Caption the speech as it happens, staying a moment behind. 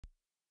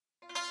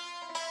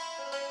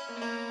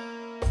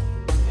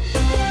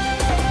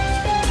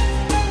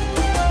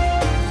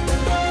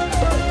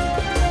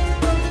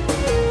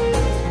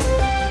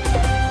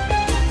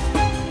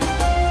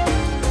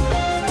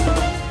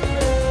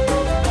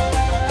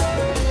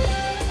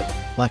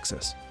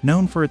Lexus,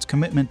 known for its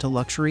commitment to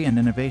luxury and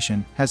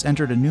innovation, has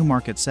entered a new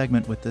market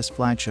segment with this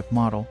flagship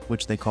model,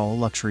 which they call a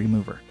luxury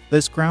mover.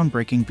 This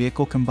groundbreaking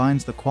vehicle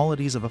combines the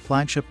qualities of a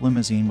flagship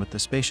limousine with the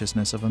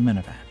spaciousness of a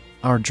minivan.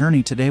 Our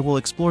journey today will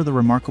explore the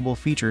remarkable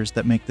features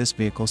that make this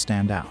vehicle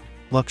stand out.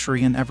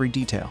 Luxury in every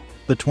detail.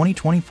 The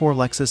 2024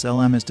 Lexus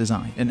LM is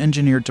designed and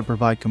engineered to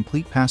provide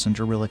complete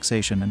passenger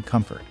relaxation and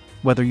comfort.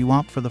 Whether you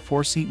opt for the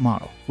 4-seat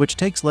model, which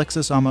takes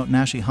Lexus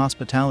Omotenashi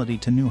hospitality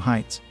to new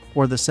heights,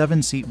 or the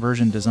 7-seat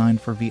version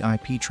designed for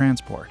VIP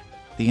transport,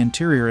 the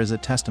interior is a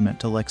testament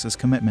to Lexus'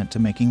 commitment to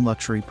making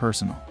luxury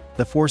personal.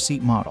 The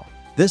 4-seat model.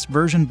 This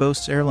version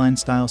boasts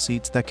airline-style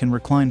seats that can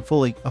recline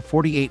fully, a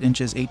 48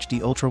 inches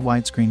HD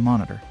ultra-widescreen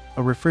monitor,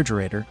 a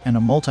refrigerator, and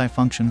a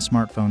multi-function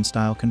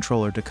smartphone-style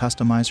controller to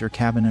customize your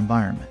cabin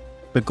environment.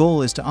 The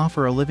goal is to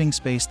offer a living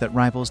space that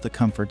rivals the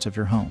comforts of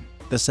your home.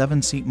 The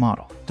 7-seat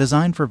model.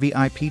 Designed for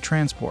VIP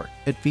transport,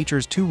 it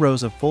features 2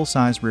 rows of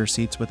full-size rear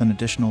seats with an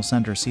additional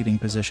center seating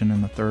position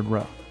in the 3rd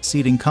row.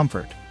 Seating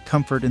comfort.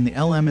 Comfort in the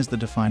LM is the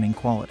defining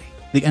quality.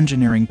 The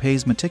engineering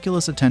pays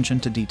meticulous attention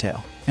to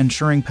detail,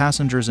 ensuring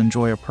passengers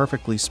enjoy a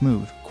perfectly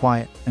smooth,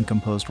 quiet, and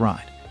composed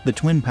ride. The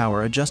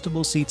twin-power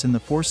adjustable seats in the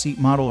 4-seat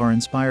model are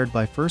inspired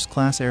by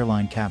first-class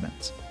airline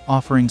cabins,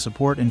 offering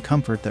support and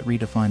comfort that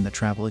redefine the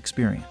travel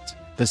experience.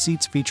 The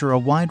seats feature a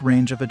wide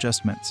range of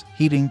adjustments,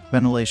 heating,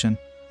 ventilation,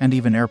 and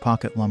even air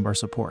pocket lumbar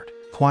support.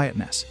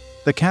 Quietness.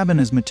 The cabin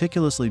is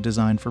meticulously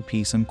designed for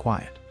peace and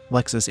quiet.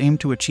 Lexus aimed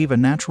to achieve a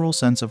natural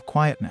sense of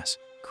quietness,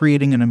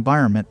 creating an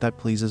environment that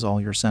pleases all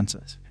your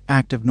senses.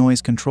 Active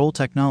noise control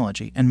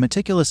technology and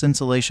meticulous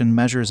insulation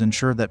measures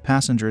ensure that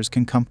passengers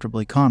can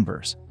comfortably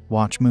converse,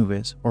 watch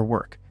movies, or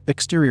work.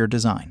 Exterior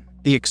design.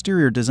 The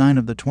exterior design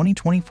of the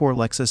 2024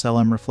 Lexus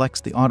LM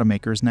reflects the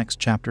automaker's next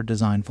chapter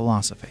design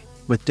philosophy.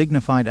 With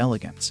dignified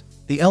elegance,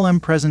 the LM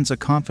presents a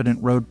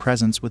confident road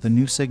presence with a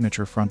new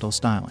signature frontal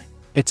styling.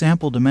 Its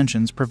ample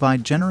dimensions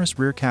provide generous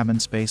rear cabin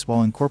space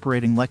while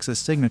incorporating Lexus'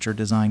 signature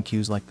design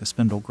cues like the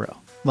spindle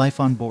grille. Life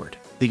on board.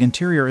 The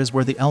interior is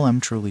where the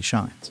LM truly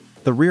shines.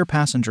 The rear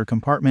passenger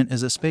compartment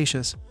is a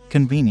spacious,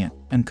 convenient,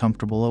 and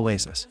comfortable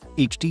oasis.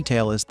 Each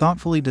detail is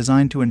thoughtfully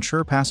designed to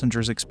ensure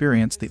passengers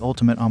experience the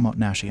ultimate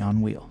Omotenashi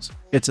on wheels.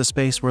 It's a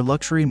space where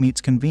luxury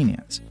meets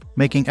convenience,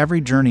 making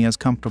every journey as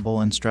comfortable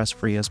and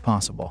stress-free as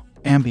possible.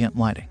 Ambient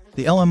lighting.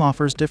 The LM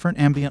offers different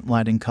ambient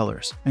lighting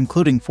colors,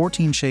 including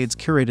 14 shades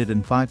curated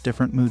in 5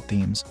 different mood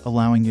themes,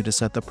 allowing you to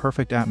set the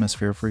perfect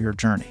atmosphere for your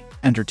journey.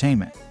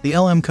 Entertainment. The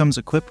LM comes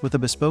equipped with a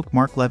bespoke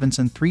Mark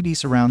Levinson 3D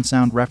surround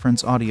sound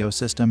reference audio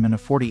system and a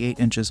 48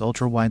 inches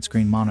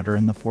ultra-widescreen monitor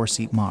in the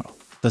 4-seat model.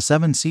 The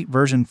 7-seat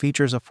version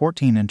features a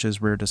 14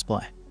 inches rear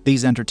display.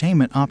 These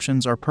entertainment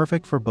options are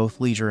perfect for both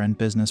leisure and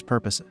business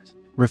purposes.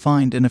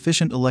 Refined and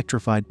efficient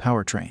electrified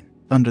powertrain.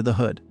 Under the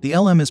hood, the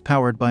LM is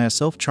powered by a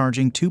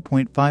self-charging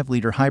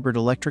 2.5-liter hybrid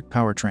electric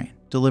powertrain,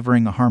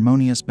 delivering a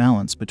harmonious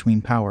balance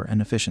between power and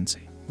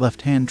efficiency.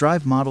 Left-hand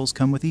drive models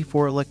come with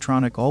E4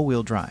 electronic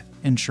all-wheel drive,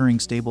 ensuring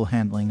stable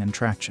handling and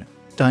traction.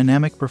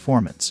 Dynamic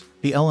performance.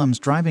 The LM's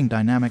driving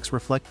dynamics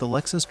reflect the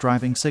Lexus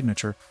driving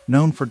signature,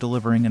 known for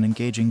delivering an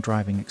engaging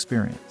driving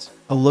experience.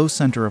 A low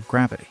center of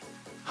gravity.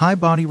 High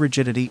body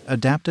rigidity,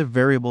 adaptive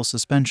variable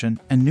suspension,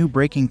 and new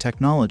braking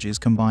technologies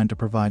combine to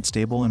provide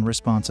stable and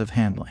responsive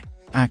handling.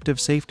 Active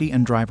safety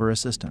and driver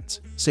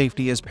assistance.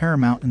 Safety is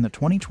paramount in the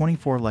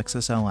 2024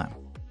 Lexus LM.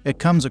 It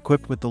comes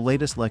equipped with the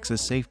latest Lexus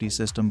Safety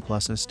System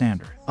Plus as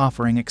standard,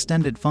 offering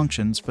extended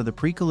functions for the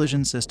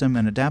pre-collision system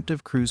and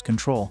adaptive cruise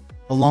control,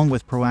 along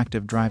with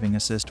proactive driving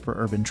assist for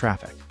urban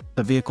traffic.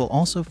 The vehicle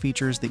also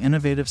features the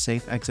innovative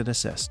Safe Exit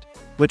Assist,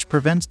 which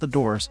prevents the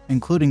doors,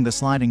 including the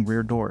sliding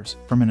rear doors,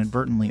 from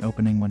inadvertently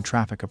opening when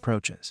traffic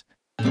approaches.